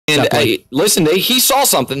listen, he saw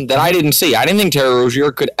something that I didn't see. I didn't think Terry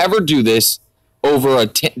Rozier could ever do this over a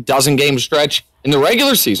dozen game stretch in the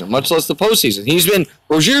regular season, much less the postseason.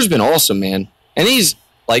 Rozier's been awesome, man. And he's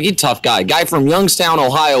a tough guy. Guy from Youngstown,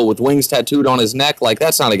 Ohio with wings tattooed on his neck.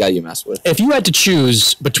 That's not a guy you mess with. If you had to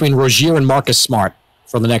choose between Rozier and Marcus Smart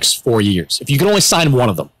for the next 4 years, if you could only sign one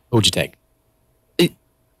of them, who would you take?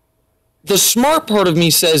 The smart part of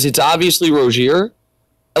me says it's obviously Rozier.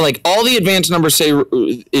 All the advanced numbers say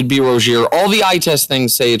it'd be Rozier. All the eye test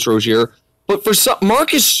things say it's Rozier. But for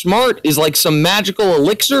Marcus Smart is like some magical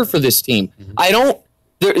elixir for this team. Mm-hmm.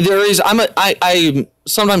 I'm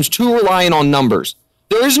sometimes too reliant on numbers.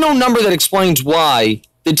 There is no number that explains why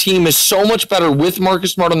the team is so much better with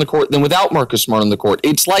Marcus Smart on the court than without Marcus Smart on the court.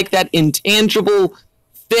 It's like that intangible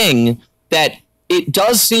thing that it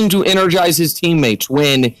does seem to energize his teammates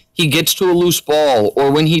when he gets to a loose ball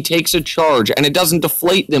or when he takes a charge, and it doesn't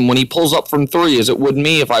deflate them when he pulls up from three as it would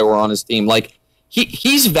me if I were on his team.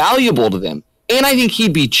 He's valuable to them, and I think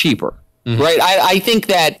he'd be cheaper, right? I think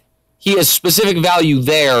that he has specific value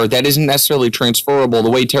there that isn't necessarily transferable the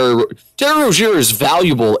way Terry Rozier is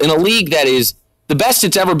valuable in a league that is the best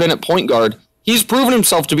it's ever been at point guard. He's proven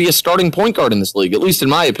himself to be a starting point guard in this league, at least in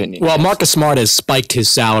my opinion. Well, Marcus Smart has spiked his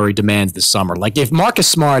salary demands this summer. If Marcus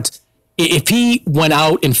Smart, if he went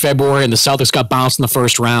out in February and the Celtics got bounced in the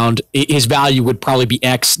first round, his value would probably be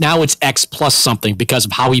X. Now it's X plus something because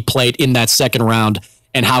of how he played in that second round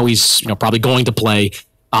and how he's probably going to play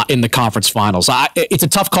in the conference finals. It's a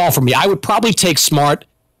tough call for me. I would probably take Smart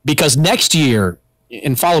because next year,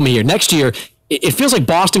 and follow me here, next year, it feels like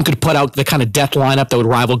Boston could put out the kind of death lineup that would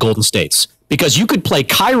rival Golden State's. Because you could play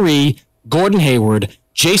Kyrie, Gordon Hayward,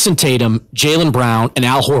 Jason Tatum, Jaylen Brown, and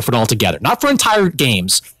Al Horford all together. Not for entire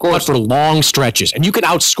games, but for long stretches. And you can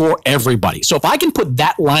outscore everybody. So if I can put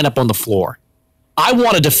that lineup on the floor, I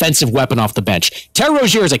want a defensive weapon off the bench. Terry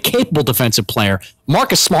Rozier is a capable defensive player.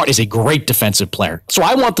 Marcus Smart is a great defensive player. So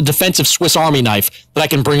I want the defensive Swiss Army knife that I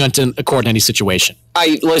can bring onto the court in any situation.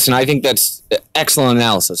 I think that's excellent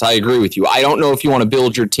analysis. I agree with you. I don't know if you want to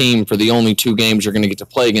build your team for the only 2 games you're going to get to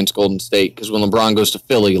play against Golden State, because when LeBron goes to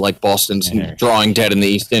Philly, Boston's drawing dead in the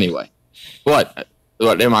East anyway. What?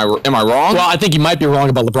 Am I wrong? Well, I think you might be wrong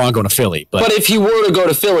about LeBron going to Philly. But if he were to go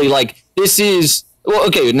to Philly, this is... Well,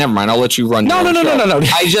 okay, never mind. I'll let you run. No.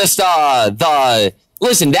 I just,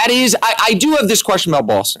 listen, that is... I do have this question about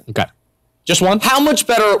Boston. Okay. Just one? How much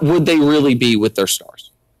better would they really be with their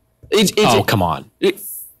stars? Come on.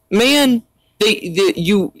 Man,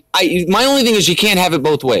 my only thing is you can't have it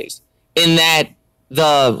both ways. In that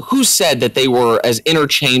who said that they were as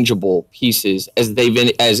interchangeable pieces as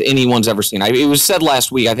anyone's ever seen? It was said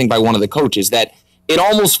last week, I think, by one of the coaches, that it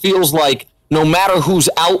almost feels like no matter who's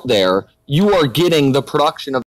out there, you are getting the production of